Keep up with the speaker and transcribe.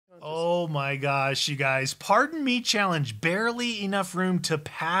Oh my gosh, you guys. Pardon me challenge. Barely enough room to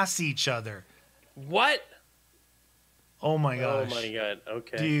pass each other. What? Oh my gosh. Oh my god.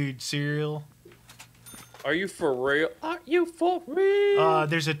 Okay. Dude, cereal. Are you for real? Are you for real?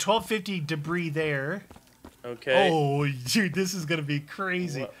 There's a 1250 debris there. Okay. Oh, dude, this is gonna be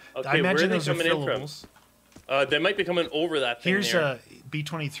crazy. Okay, I imagine where are those they are coming in from? fillables. They might be coming over that thing. Here's there. a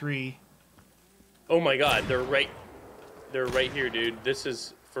B-23. Oh my god, they're right here, dude. This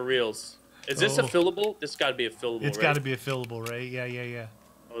is for reals. Is this a fillable? This got to be a fillable. It's got to be a fillable, right? Yeah.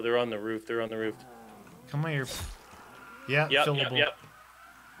 Oh, they're on the roof. Come here. Yeah, Yep, fillable. Yep.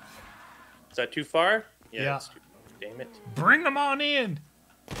 Is that too far? Yeah. Damn it. Bring them on in.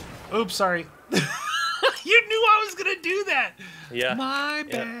 Oops, sorry. You knew I was gonna do that. Yeah. My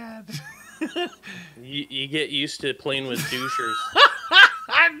bad. You get used to playing with douchers.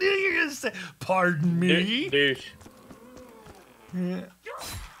 I knew you were gonna say. Pardon me. Douche. Yeah.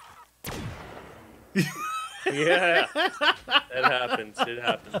 Yeah. It happens.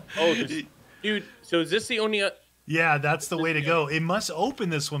 Oh, dude. So is this the only? Yeah, that's the way to go. It must open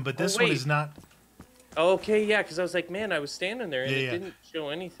this one, but this one is not. Okay, yeah, because I was like, man, I was standing there and it didn't show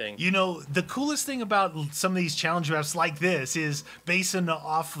anything. You know, the coolest thing about some of these challenge maps like this is basing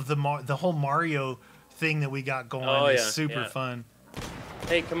off of the whole Mario thing that we got going. It's super fun.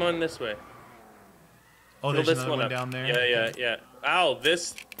 Hey, come on this way. Oh, there's another one down there. Yeah. Ow,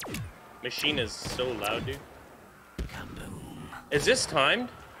 this machine is so loud, dude. Is this timed?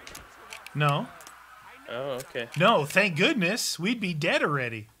 No. Oh, okay. No, thank goodness. We'd be dead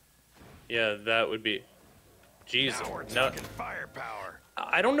already. Yeah, that would be. Jeez. Now we're talking firepower.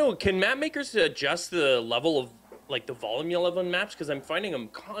 I don't know. Can map makers adjust the level of, like, the volume you level on maps? Because I'm finding them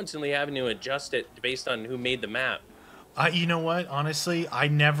constantly having to adjust it based on who made the map. You know what? Honestly, I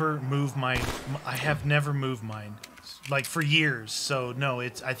never move mine. I have never moved mine, like, for years. So no, I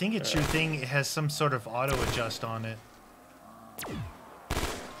think it's your thing. It has some sort of auto adjust on it.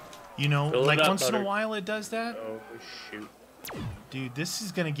 You know, like once in a while it does that. Oh shoot! Dude, this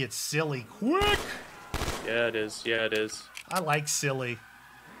is gonna get silly quick. Yeah, it is. Yeah, it is. I like silly.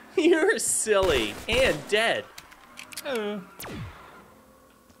 You're silly and dead. Oh.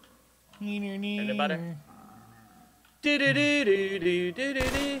 Anybody?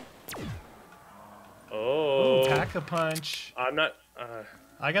 Oh. Ooh, pack a punch. I'm not.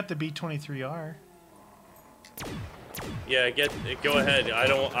 I got the B-23R. Yeah, go ahead. I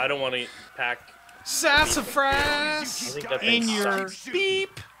don't want to pack. Sassafras in your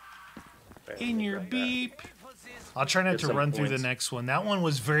beep. In your beep. I'll try not to run through the next one. That one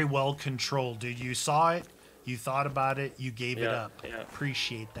was very well controlled, dude. You saw it, you thought about it, you gave it up. Yeah.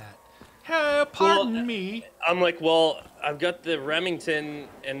 Appreciate that. Hey, pardon me. I'm like, well, I've got the Remington,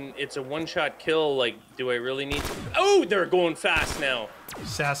 and it's a one-shot kill. Like, do I really need to? Oh, they're going fast now.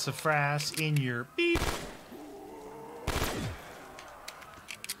 Sassafras in your beep.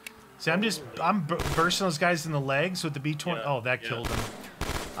 See, I'm bursting those guys in the legs with the B-20. Yeah, oh, that killed him.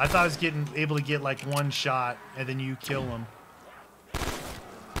 I thought I was able to get like one shot, and then you kill him.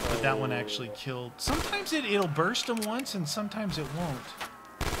 But that one actually killed. Sometimes it'll burst them once, and sometimes it won't.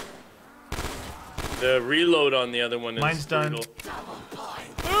 The reload on the other one is Mine's done. brutal.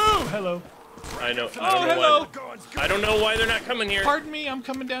 Oh, hello. I know. Oh, hello. I don't know why they're not coming here. Pardon me, I'm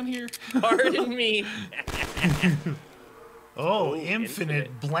coming down here. Pardon me. Oh,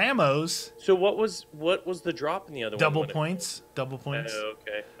 infinite blamos. So what was the drop in the other Double one? points. Double points.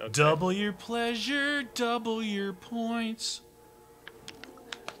 Okay. Double your pleasure, double your points.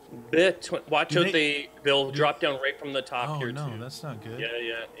 Watch out, they'll drop down right from the top here no, too. that's not good.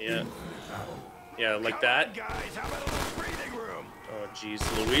 Yeah, like that. Guys, how about a little breathing room? Oh jeez,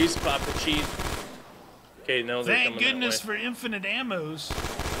 Louise, Papa Cheese. Okay, no, they're Thank coming goodness that way. for infinite ammos.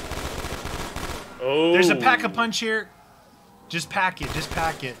 Oh. There's a pack a punch here. Just pack it. Just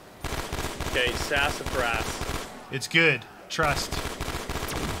pack it. Okay, sassafras. It's good. Trust.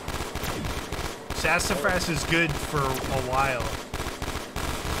 Sassafras is good for a while.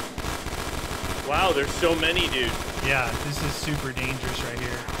 Wow, there's so many, dude. Yeah, this is super dangerous right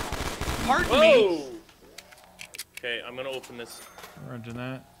here. Pardon me. Okay, I'm gonna open this. Roger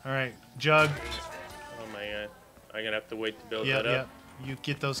that. All right, Jug. Oh my god, I'm gonna have to wait to build that Yep. up. You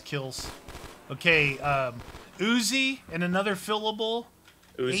get those kills. Okay, Uzi and another fillable.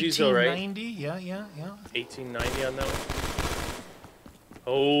 Uzi's all right. 1890. Yeah. 1890 on that one.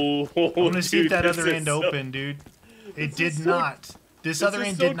 Oh, I'm gonna see if dude, that this other is end so- opened, dude. It did is not. This other is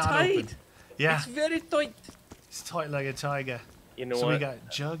end so did not tight. open. Yeah, It's very tight. it's tight like a tiger. You know So what? we got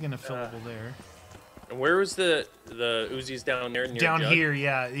Jug and a fillable there. And where was the Uzis down there? Near Down Jug? here,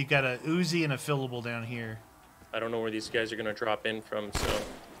 yeah. You got a Uzi and a fillable down here. I don't know where these guys are gonna drop in from, so.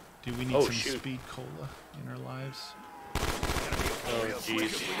 Do we need some speed cola in our lives? Oh,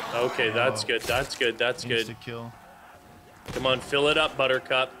 jeez. Okay, that's good. That's good. That's good. Insta-kill. Come on, fill it up,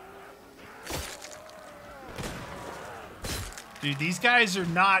 Buttercup. Dude, these guys are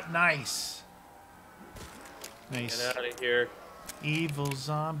not nice. Nice. Get out of here. Evil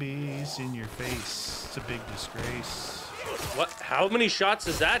zombies in your face. It's a big disgrace. What? How many shots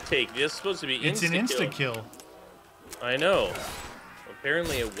does that take? It's supposed to be insta-kill. It's an insta-kill. I know.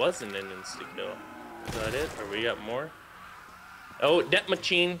 Apparently it wasn't an insta-kill. Is that it? Or we got more? Oh, det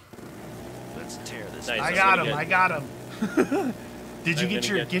machine. Let's tear this. Nice. I got him. I got him. Did you get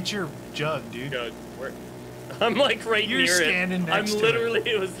your jug, dude? Jug. Where? I'm like right You're near standing it. next I'm to literally. it.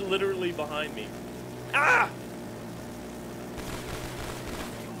 It was literally behind me. Ah!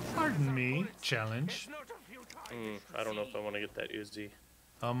 Pardon me. Challenge. I don't know if I want to get that Uzi.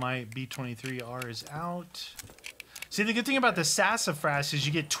 My B-23R is out. See, the good thing about the sassafras is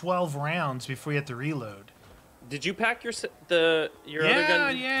you get 12 rounds before you have to reload. Did you pack your other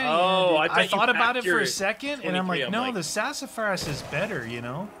gun? Yeah. Oh, I thought about it for a second, and I'm like, no, like, the sassafras is better, you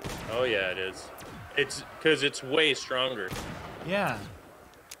know? Oh yeah, it is. It's because it's way stronger. Yeah.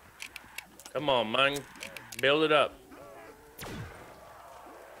 Come on, man, build it up.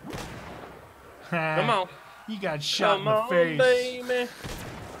 Come on. You got shot Come in the on, face. baby.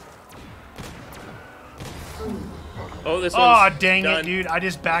 Oh, this Oh, one's dang done. it, dude. I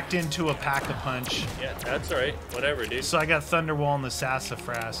just backed into a pack-a-punch. Yeah, that's all right. Whatever, dude. So I got Thunderwall and the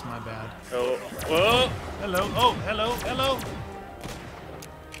sassafras. My bad. Oh, whoa. Hello. Oh, hello.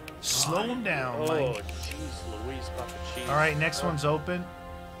 Slow him down, Oh, Mike. jeez, Louise, Papa Cheese. All right, next one's open.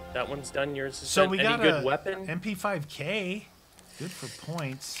 That one's done. Yours is So done. we Any got good a weapon? MP5K. Good for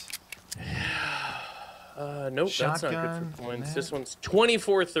points. Nope, that's not Shotgun, good for points. nah. This one's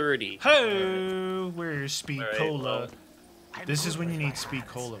 2430. Ho! Where's Speed All right, Cola? well. This is when you need Speed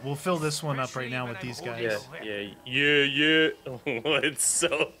Cola. We'll fill this one up right now with these guys. Yeah. It's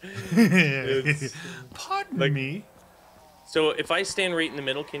so. Pardon me. So if I stand right in the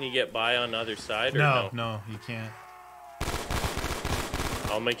middle, can you get by on the other side? Or No, you can't.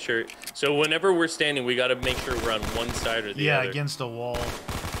 I'll make sure. So whenever we're standing, we got to make sure we're on one side or the Yeah, other. against a wall.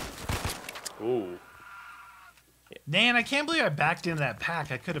 Ooh. Man, I can't believe I backed into that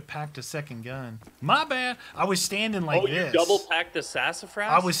pack. I could have packed a second gun. My bad. I was standing like this. You double packed the sassafras?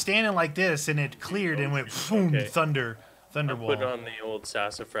 I was standing like this, and it cleared and went boom, Okay. thunderwall. Put on the old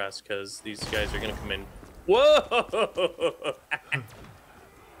sassafras because these guys are gonna come in. Whoa!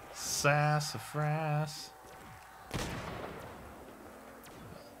 Sassafras.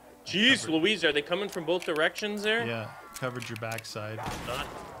 Jeez, Louise, are they coming from both directions there? Yeah, covered your backside.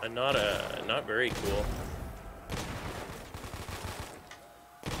 Not very cool.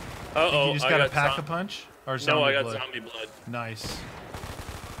 You just got a pack-a-punch? Or zombie No, I got blood? zombie blood. Nice.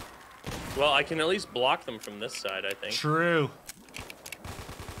 Well, I can at least block them from this side, I think. True.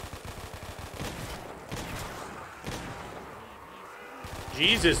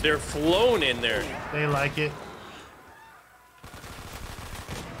 Jesus, they're flown in there. They like it.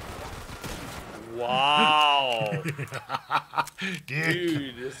 Wow. Dude,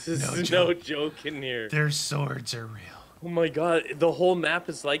 Dude, this is no joke in here. their swords are real. Oh my god, the whole map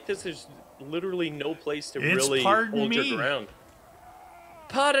is like this. There's literally no place to It's really pardon hold me. your ground.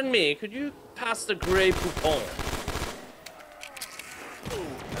 Pardon me, could you pass the Grey Poupon?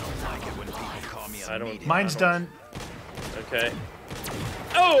 I don't. Mine's done. Okay.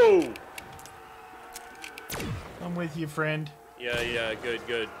 Oh! I'm with you, friend. Yeah,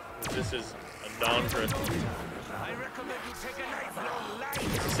 good. This is a dawn for us.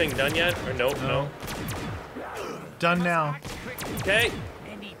 Is this thing done yet? Or no? No. Done now. Okay.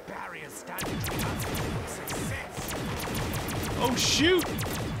 Oh, shoot.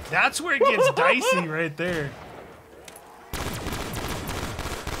 That's where it gets dicey right there.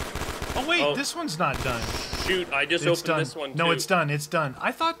 Oh, wait. Oh. This one's not done. Shoot, I just It's opened done. this one too. No, it's done. It's done.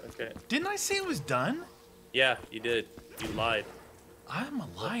 I thought... Okay. Didn't I say it was done? Yeah, you did. You lied. I'm a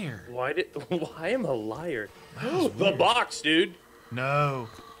liar. Why am I a liar? That was The weird. box, dude. No.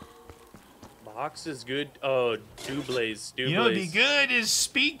 Box is good. Oh, Dublaze. You know what'd be good is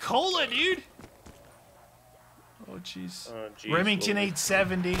Speed Cola, dude. Oh, jeez. Oh, jeez, Remington Louis.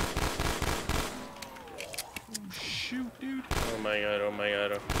 870. Oh, shoot, dude. Oh my god.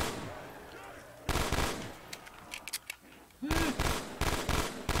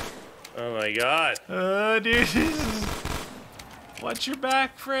 Oh my god. Dude. Watch your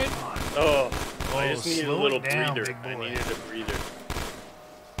back, Fred. Oh, I Oh, just needed a slow little it down, breather. big I boy. needed a breather.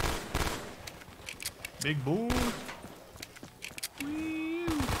 Big boy. Wee.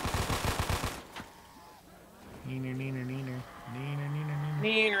 Neener, neener, neener. Neener, neener, neener.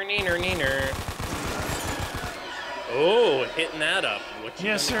 Neener. Oh, hitting that up. What you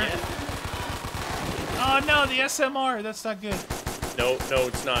Yes, sir. gonna get? Oh no, the SMR. That's not good. No,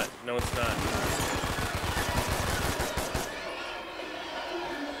 it's not. No, it's not.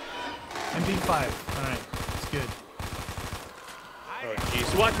 MB5. All right, it's good. Oh,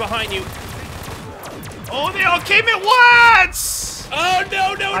 jeez. Watch behind you. Oh, they all came at once! Oh,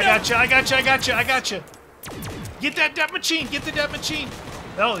 no. I got you. Get that death machine. Get the death machine.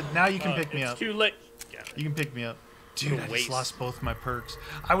 Oh, now you can pick me up. It's too late. You can pick me up. Dude, I just waste. lost both my perks.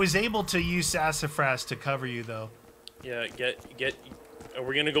 I was able to use Sassafras to cover you, though. Yeah, get. Are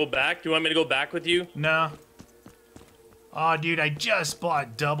we gonna go back? Do you want me to go back with you? No. Oh, dude, I just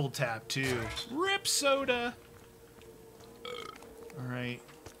bought double tap, too. Rip soda. All right.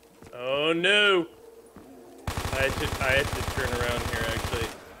 Oh, no. I had to turn around here, actually.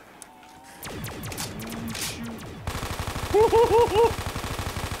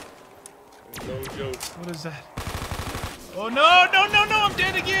 No joke. What is that? Oh, no, I'm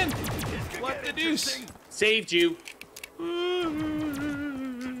dead again. What the deuce? Saved you.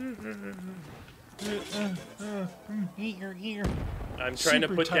 I'm trying to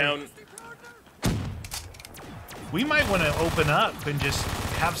Super put tight. down. We might want to open up and just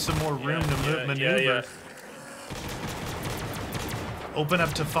have some more room to maneuver. Yeah. Open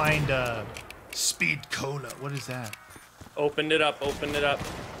up to find speed cola. What is that? Opened it up.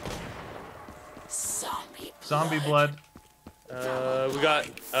 Zombie blood. We got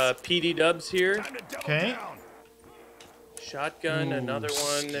PD dubs here. Okay. Shotgun, another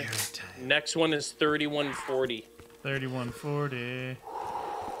one. Scary time. Next one is 3140. 3140.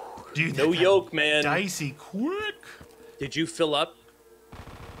 Dude, No that yoke, man. dicey quick. Did you fill up?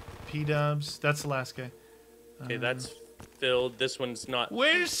 P-dubs. That's the last guy. Okay, that's filled. This one's not.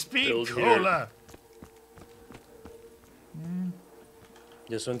 Where's speed filled cola?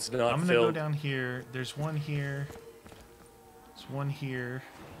 This one's not I'm gonna filled. go down here. There's one here. There's one here.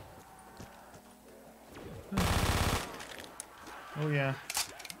 Oh yeah.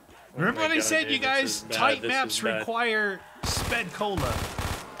 Remember my what I God, said, dude, you this guys? is bad. Tight This maps is bad. require sped cola.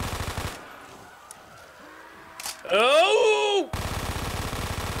 Oh!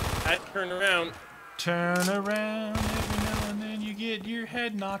 I turn around. Turn around every now and then you get your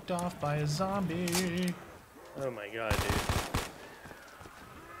head knocked off by a zombie. Oh my God,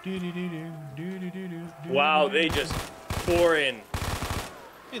 dude. Do-do-do-do, Wow, they just pour in.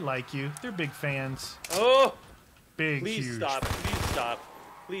 They like you. They're big fans. Oh! Big, Please huge. stop. Please stop.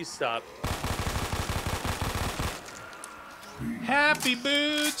 Please stop. Happy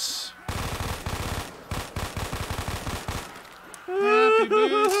boots. Happy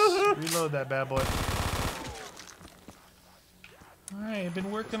boots. Reload that bad boy. Alright, I've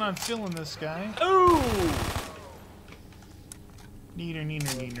been working on filling this guy. Oh!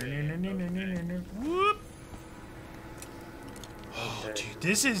 Neener. Whoop. Oh, dude,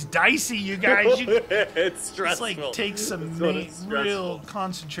 this is dicey, you guys. You It's just stressful. like take some That's what it's real stressful.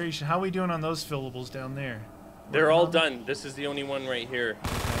 concentration. How are we doing on those fillables down there? They're all done. This is the only one right here.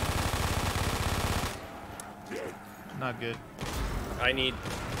 Not good. I need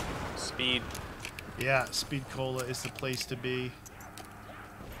speed. Yeah, speed cola is the place to be.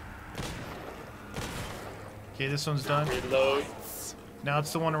 Okay, this one's done. Reload. Now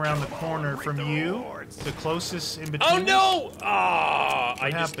it's the one around the corner from you. The closest in between. Oh no! Ah! I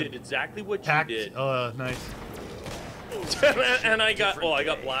What just happened? did exactly what Packed. you did. Nice. And I got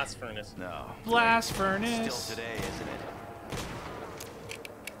blast furnace. No. Blast Still furnace. today, isn't it?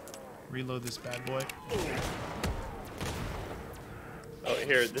 Reload this bad boy. Oh,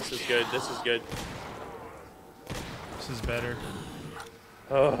 here, this is good. This is good. This is better.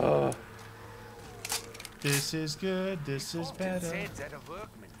 Oh, This is good. This is better.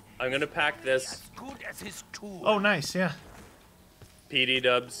 I'm gonna pack this. Oh, nice. Yeah. PD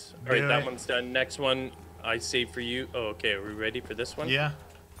dubs. All right, Do that it. one's done. Next one, I save for you. Oh, okay. Are we ready for this one? Yeah.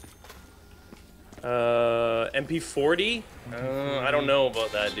 MP40. I don't know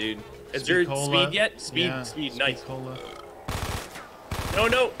about that, dude. Is there Cola. speed yet? Speed, Yeah, speed. speed Nice. cola.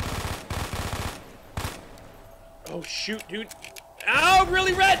 No. Oh shoot, dude. Ow,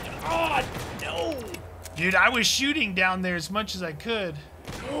 really red. Oh no. Dude, I was shooting down there as much as I could.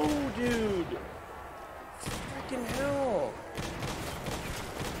 Oh, dude. Freaking hell.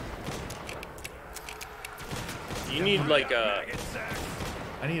 You need like a.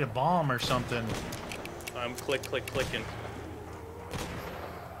 I need a bomb or something. I'm clicking.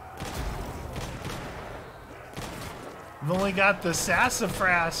 I've only got the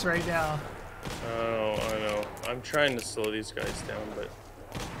sassafras right now. Oh, I know. I'm trying to slow these guys down, but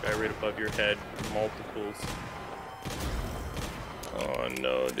guy right above your head, multiples. Oh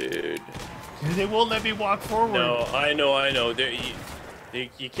no, dude. They won't let me walk forward. No, I know.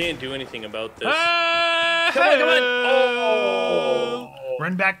 You can't do anything about this. Ah! Come on. Oh!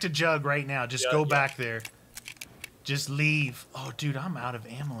 Run back to Jug right now. Just go Yeah. back there. Just leave. Oh, dude, I'm out of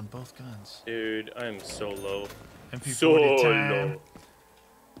ammo in both guns. Dude, I'm so low. MP40 time.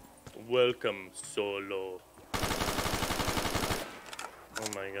 Welcome, Solo. Oh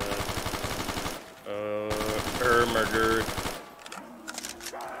my god. Murdered.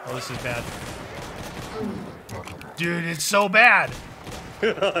 Oh, this is bad. Dude, it's so bad.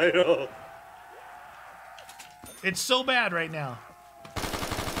 I know. It's so bad right now.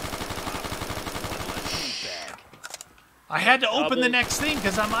 I had to open the next thing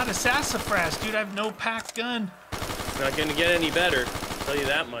because I'm out of sassafras, dude. I have no packed gun. It's not gonna get any better. I'll tell you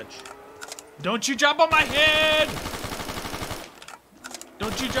that much. Don't you drop on my head!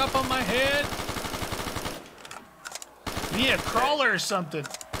 Don't you drop on my head! I need a crawler or something.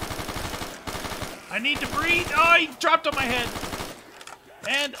 I need to breathe. Oh, he dropped on my head.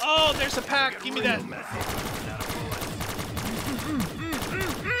 And, oh, there's a pack. Give me that.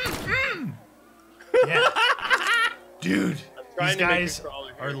 Yeah. Dude, these guys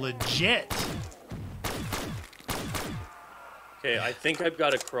are legit. Okay, I think I've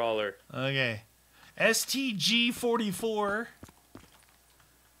got a crawler. Okay. STG-44.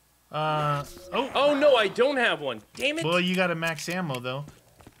 Oh no, I don't have one. Damn it. Well, you got a max ammo though.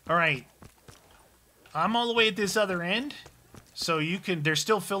 All right. I'm all the way at this other end, so you can. There's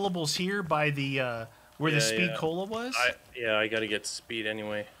still fillables here by the where the speed cola was. I gotta get speed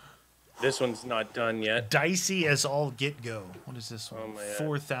anyway. This one's not done yet. Dicey as all get go. What is this one? Oh my God.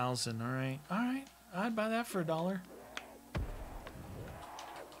 4,000. All right. All right. I'd buy that for $1.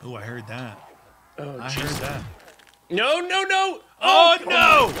 Oh, I heard that. Oh, I heard that. No. Oh, no! Oh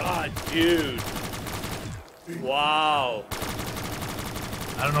my God, dude. Wow.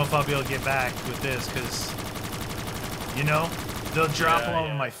 I don't know if I'll be able to get back with this because, you know, they'll drop them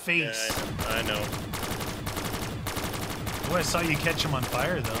on my face. Yeah, I know. Oh, I saw you catch them on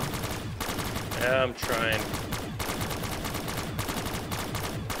fire, though. Yeah, I'm trying.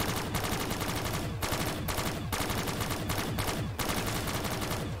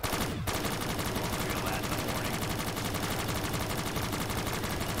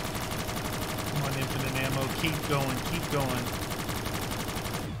 Come on, infinite ammo. Keep going. Keep going.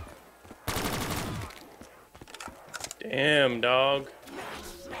 Damn, dog.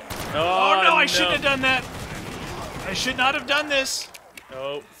 Oh, no, I shouldn't have done that. I should not have done this.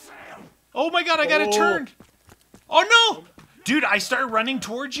 Oh. Oh my God, I got it turned. Oh no! Dude, I started running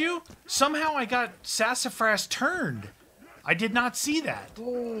towards you. Somehow I got sassafras turned. I did not see that.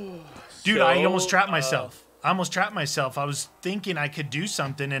 Dude, I almost trapped myself. I was thinking I could do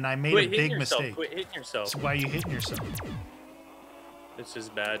something and I made a big mistake. Quit hitting yourself. So why are you hitting yourself? This is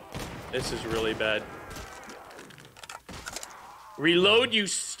bad. This is really bad. Reload, you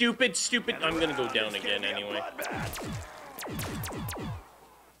stupid. I'm gonna go down again anyway.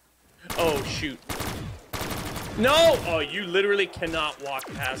 Oh, shoot. No! Oh, you literally cannot walk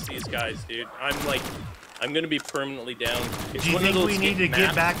past these guys, dude. I'm gonna be permanently down. It's Do you think we need to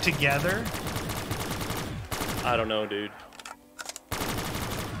get back together? I don't know, dude.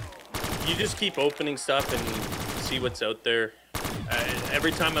 You just keep opening stuff and see what's out there.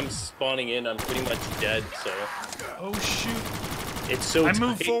 Every time I'm spawning in, I'm pretty much dead, so... Oh, shoot. It's so I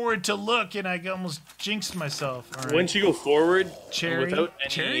moved forward to look and I almost jinxed myself. All right. Once you go forward, Cherry without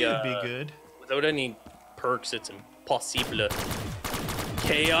would any, be good. Without any perks, it's impossible.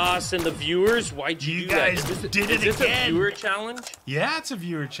 Chaos and the viewers, why'd you do that? Guys did it Is this again. a viewer challenge? Yeah, it's a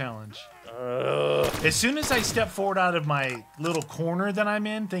viewer challenge. As soon as I step forward out of my little corner that I'm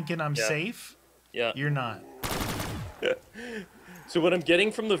in, thinking I'm safe, you're not. So what I'm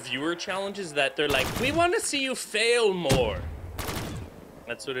getting from the viewer challenge is that they're like, we want to see you fail more.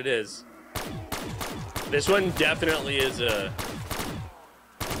 That's what it is. This one definitely is a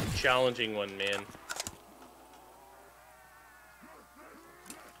challenging one, man.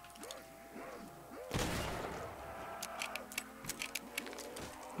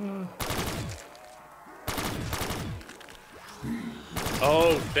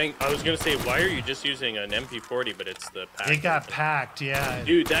 Oh, I was gonna say, why are you just using an MP40, but it's the pack? It got packed, yeah.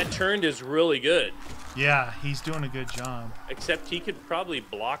 Dude, that turned is really good. Yeah, he's doing a good job. Except he could probably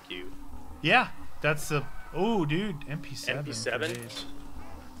block you. Yeah, that's the... Oh, dude, MP7. MP7?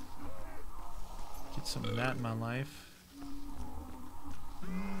 Get some of that in my life.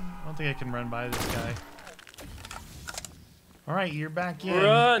 I don't think I can run by this guy. All right, you're back in.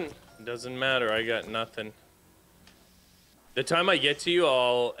 Run! Doesn't matter, I got nothing. The time I get to you,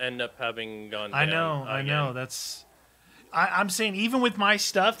 I'll end up having gone down. I know. That's... I'm saying even with my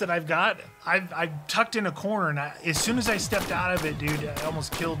stuff that I've got, I've tucked in a corner, and as soon as I stepped out of it, dude, it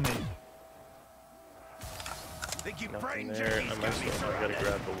almost killed me. Nothing there. I gotta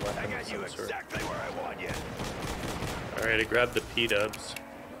grab the weapon of some sort. Exactly where I want you. Alright, I grabbed the P-dubs.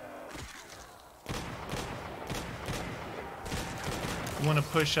 You want to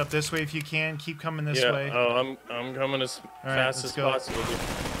push up this way if you can. Keep coming this way. Oh, I'm coming as fast as possible.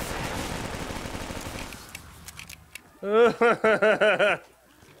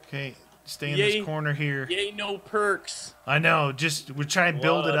 Okay, stay in this corner here. Yay, no perks. I know. Just we try and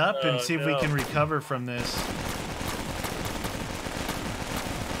build it up and see if we can recover from this.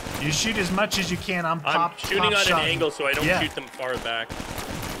 You shoot as much as you can. I'm shooting on an angle so I don't shoot them far back.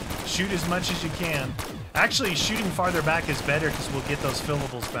 Shoot as much as you can. Actually, shooting farther back is better because we'll get those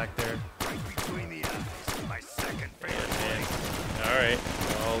fillables back there. Right between the eyes. My second favorite. All right,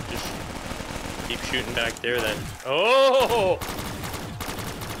 I'll just keep shooting back there then. Oh!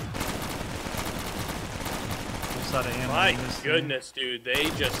 My goodness, dude, they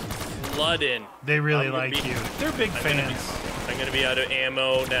just flood in. They really like you. They're big fans. I'm gonna be out of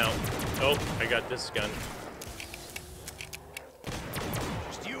ammo now. Oh, I got this gun.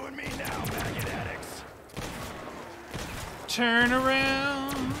 Just you and me now, maggot addicts. Turn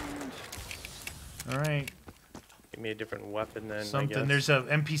around. All right. Give me a different weapon then. Something. There's a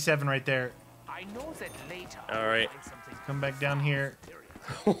MP7 right there. I know that later. All right. Come back down here.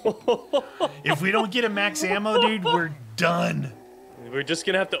 If we don't get a max ammo, dude, we're done. We're just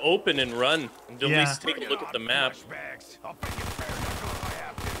gonna have to open and run and at least take a look at the map.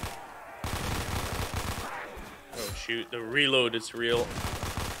 Oh shoot, the reload is real.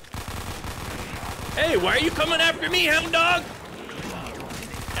 Hey, why are you coming after me, hound dog?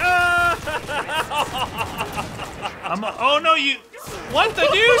 Oh no, you. What the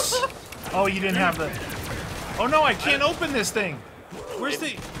deuce? Oh, you didn't have the. Oh no, I can't open this thing. Where's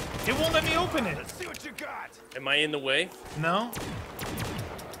the? It won't let me open it. Let's see what you got. Am I in the way? No.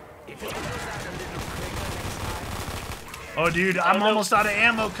 Oh, dude, I'm almost out of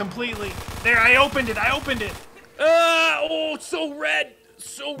ammo completely. There, I opened it. I opened it. Oh, so red.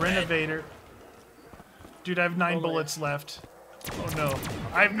 So red. Renovator. Dude, I have 9 bullets left. Oh no,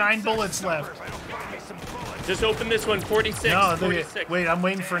 I have 9 bullets left. Just open this one. 46. No, 46. Wait, I'm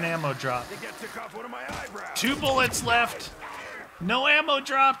waiting for an ammo drop. 2 bullets left. No ammo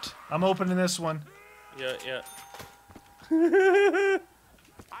dropped. I'm opening this one. Yeah.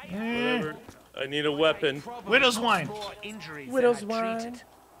 Whatever. I need a weapon. Widow's wine. Widow's wine.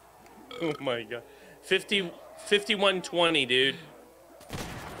 Oh my god. 5120, dude.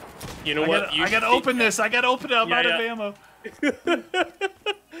 You know what? I gotta open this. I gotta open it. I'm out of ammo.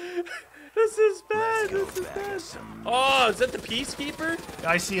 This is bad. This is bad. Oh, is that the Peacekeeper?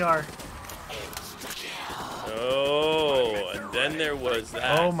 ICR. Oh, and then there was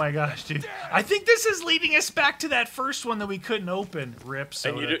that. Oh my gosh, dude. I think this is leading us back to that first one that we couldn't open. Rip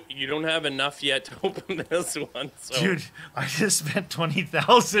soda. And you don't have enough yet to open this one. So. Dude, I just spent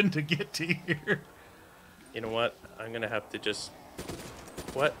 20,000 to get to here. You know what? I'm gonna have to just.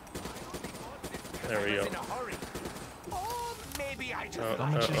 What? There we go. How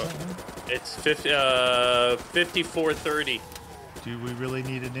much is that one? It's 5430. Dude, we really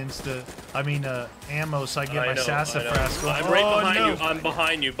need an ammo so I get my sassafras. I'm right behind you. I'm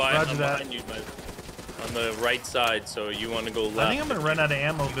behind you. Roger that. Behind you, on the right side, so you want to go left. I think I'm going to run out of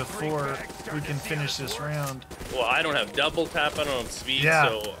ammo before we can finish this round. Well, I don't have double tap, I don't have speed,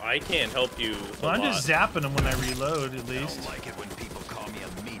 so I can't help you Well, I'm just zapping them when I reload, at least. I don't like it when people call me a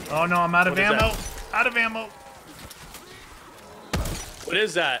meat. Oh, no, I'm out of ammo. Out of ammo. What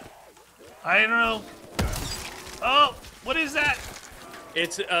is that? I don't know. Oh, what is that?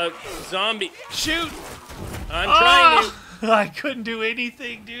 It's a zombie. Shoot. I'm trying to. I couldn't do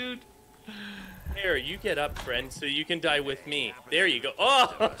anything, dude. Here, you get up, friend, so you can die with me. There you go.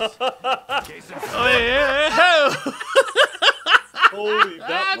 Oh! Oh, yeah. Holy,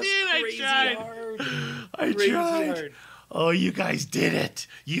 that was dude, crazy hard. I tried. Oh, you guys did it.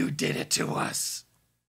 You did it to us.